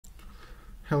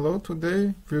Hello,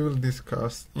 today we will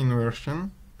discuss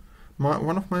inversion.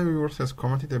 One of my viewers has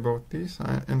commented about this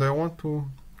and I want to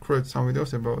create some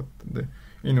videos about the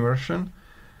inversion.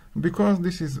 Because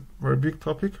this is a very big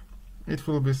topic, it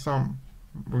will be some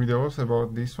videos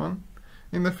about this one.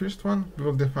 In the first one, we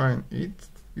will define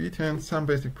it and some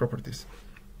basic properties.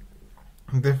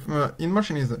 The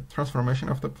inversion is a transformation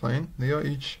of the plane. There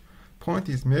each point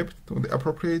is mapped to the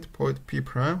appropriate point P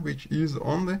prime, which is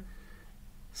on the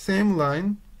same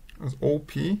line as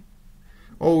OP.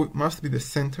 O must be the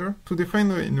center. To define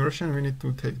the inversion, we need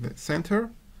to take the center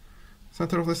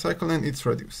of the cycle and its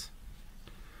radius.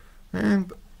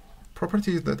 And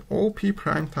property is that OP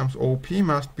prime times OP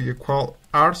must be equal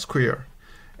R square.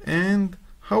 And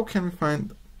how can we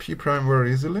find P prime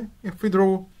very easily? If we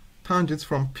draw tangents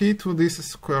from P to this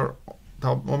square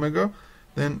omega,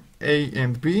 then A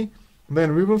and B,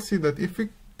 then we will see that if we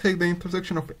take the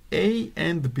intersection of A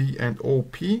and B and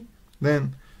OP,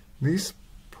 then this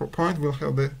point will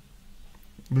have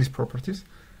these properties.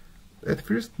 At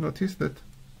first, notice that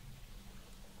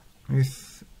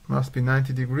this must be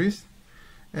 90 degrees,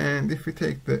 and if we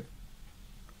take the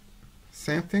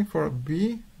same thing for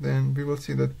B, then we will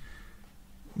see that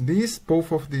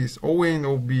both of these OA and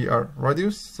OB are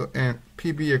radius, so, and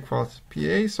PB equals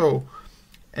PA, so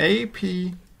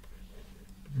AP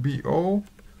BO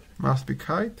must be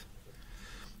kite.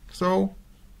 So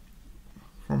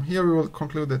from here we will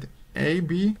conclude that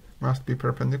AB must be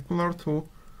perpendicular to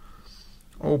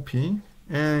OP,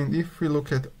 and if we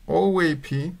look at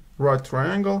OAP, right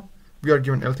triangle, we are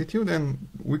given altitude, and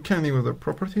we can use the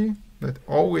property that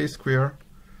OA square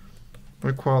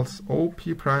equals OP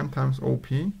prime times OP.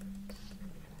 In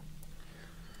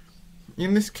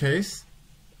this case,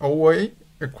 OA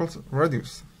equals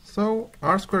radius, so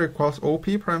R square equals OP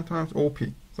prime times OP.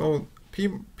 So P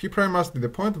prime must be the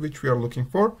point which we are looking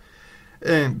for,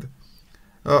 and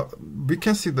we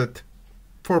can see that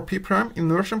for P prime,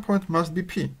 inversion point must be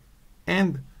P.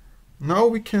 And now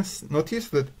we can notice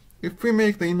that if we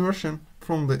make the inversion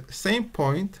from the same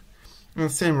point and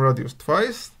same radius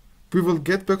twice, we will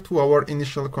get back to our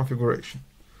initial configuration.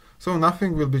 So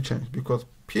nothing will be changed, because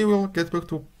P will get back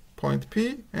to point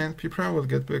P and P prime will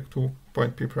get back to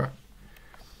point P prime.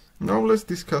 Now let's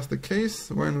discuss the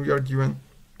case when we are given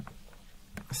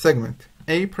a segment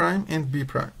A prime and B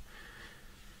prime.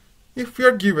 If we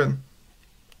are given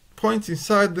points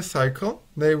inside the cycle,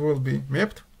 they will be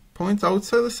mapped points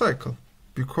outside the cycle,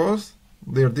 because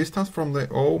their distance from the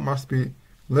O must be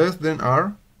less than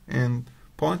R, and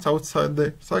points outside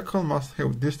the cycle must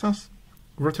have distance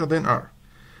greater than R.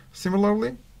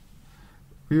 Similarly,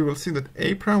 we will see that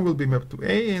A prime will be mapped to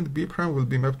A and B prime will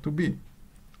be mapped to B.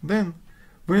 Then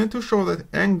we need to show that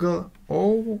angle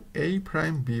OA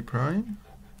prime B prime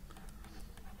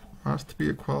must be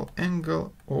equal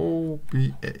angle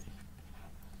OBA.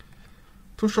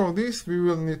 To show this, we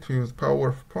will need to use power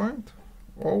of point.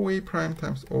 OA prime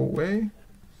times OA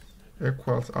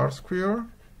equals R square,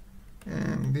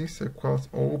 and this equals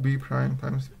OB prime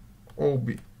times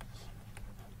OB.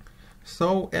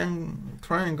 So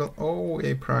triangle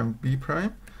OA prime B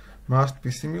prime must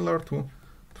be similar to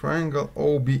triangle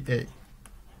OBA.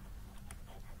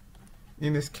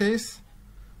 In this case,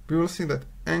 we will see that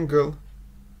angle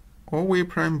OA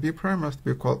prime B prime must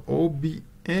be equal OBA,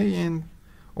 and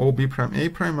OB prime A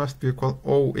prime must be equal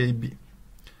OAB.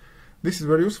 This is a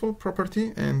very useful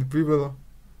property, and we will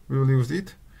use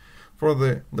it for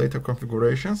the later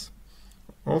configurations.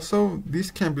 Also,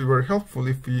 this can be very helpful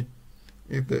if in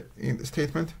the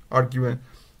statement are given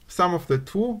some of the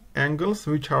two angles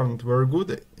which aren't very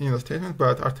good in the statement,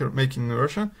 but after making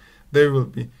inversion, they will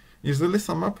be easily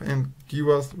sum up and give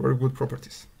us very good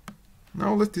properties.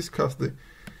 Now let's discuss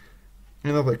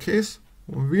another case.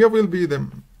 Where will be the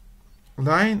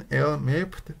line L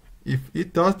mapped if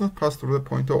it does not pass through the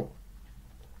point O?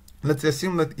 Let's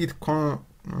assume that it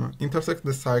intersects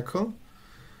the cycle,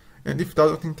 and if it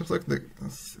does not intersect,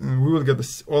 we will get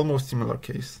this almost similar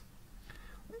case.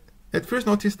 At first,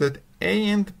 notice that A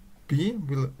and B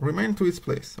will remain to its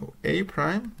place, so A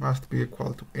prime must be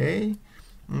equal to A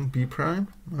and B prime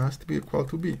must be equal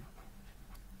to B.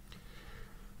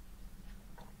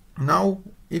 Now,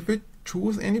 if we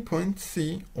choose any point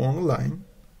C on the line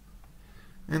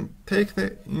and take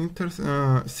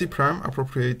the C prime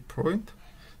appropriate point,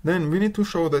 then we need to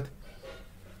show that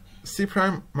C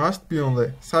prime must be on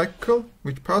the cycle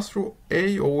which pass through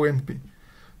A, O, and B.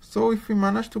 So if we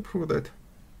manage to prove that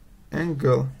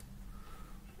angle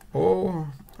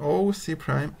OC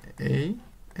prime A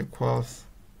equals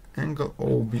angle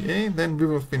OBA, then we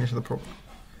will finish the problem.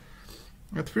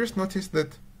 At first, notice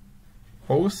that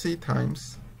OC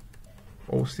times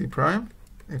OC prime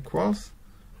equals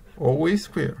OA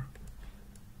square.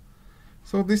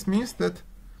 So this means that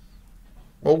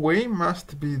OA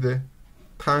must be the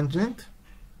tangent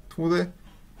to the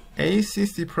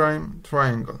ACC prime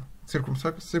triangle,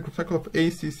 circumcycle of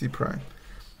ACC prime.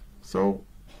 So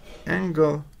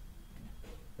angle,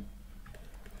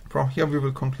 from here we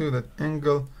will conclude that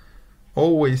angle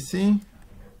OAC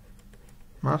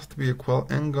must be equal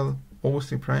angle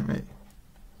OC prime A.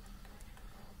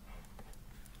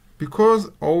 Because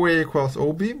OA equals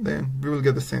OB, then we will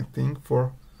get the same thing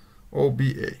for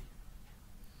OBA.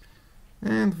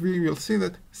 And we will see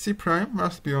that C prime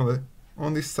must be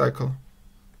on this cycle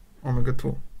omega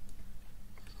 2.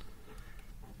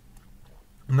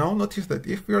 Now notice that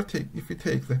if we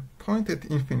take the point at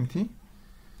infinity,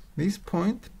 this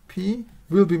point P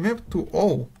will be mapped to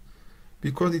O,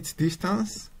 because its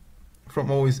distance from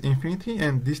O is infinity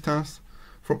and distance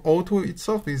from O to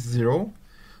itself is 0.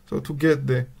 So to get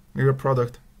the real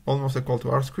product almost equal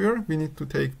to R square, we need to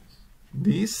take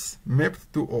this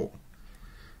mapped to O.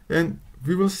 And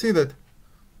we will see that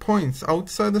points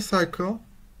outside the cycle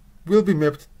will be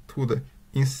mapped to the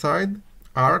inside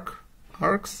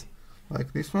arcs,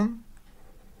 like this one.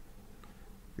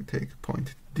 We take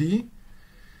point D.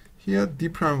 Here D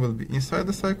prime will be inside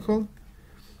the cycle,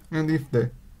 and if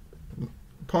the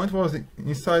point was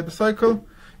inside the cycle,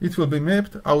 it will be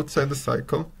mapped outside the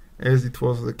cycle, as it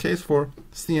was the case for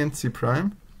C and C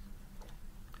prime.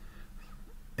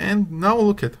 And now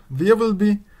look at, there will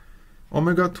be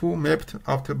omega 2 mapped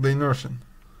after the inversion.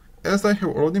 As I have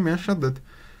already mentioned that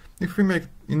if we make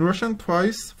inversion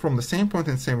twice from the same point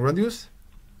and same radius,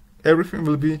 everything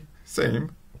will be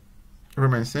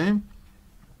remain same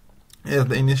as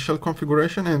the initial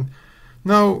configuration. And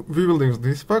now we will use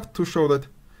this fact to show that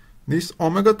this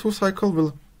omega 2 cycle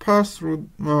will convert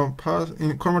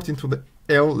into the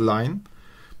L line,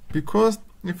 because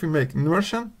if we make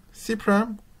inversion, C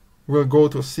prime will go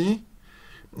to C,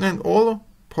 and all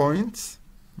points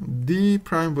D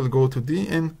prime will go to D,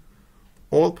 and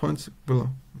all points will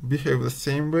behave the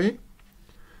same way.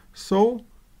 So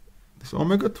this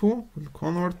omega 2 will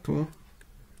convert to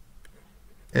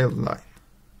L line.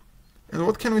 And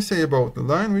what can we say about the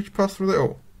line which passed through the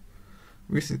O?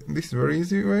 We see this very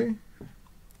easy way.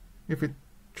 If we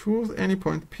choose any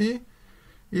point P,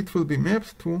 it will be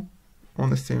mapped to on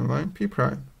the same line P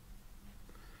prime.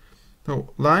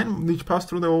 So line which passed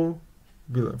through the O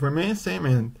will remain same,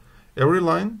 and every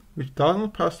line which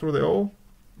doesn't pass through the O,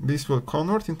 this will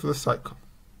convert into the cycle,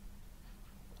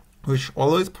 which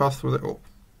always pass through the O.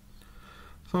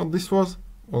 So this was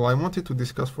all I wanted to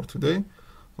discuss for today.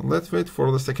 So let's wait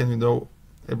for the second video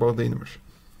about the inversion.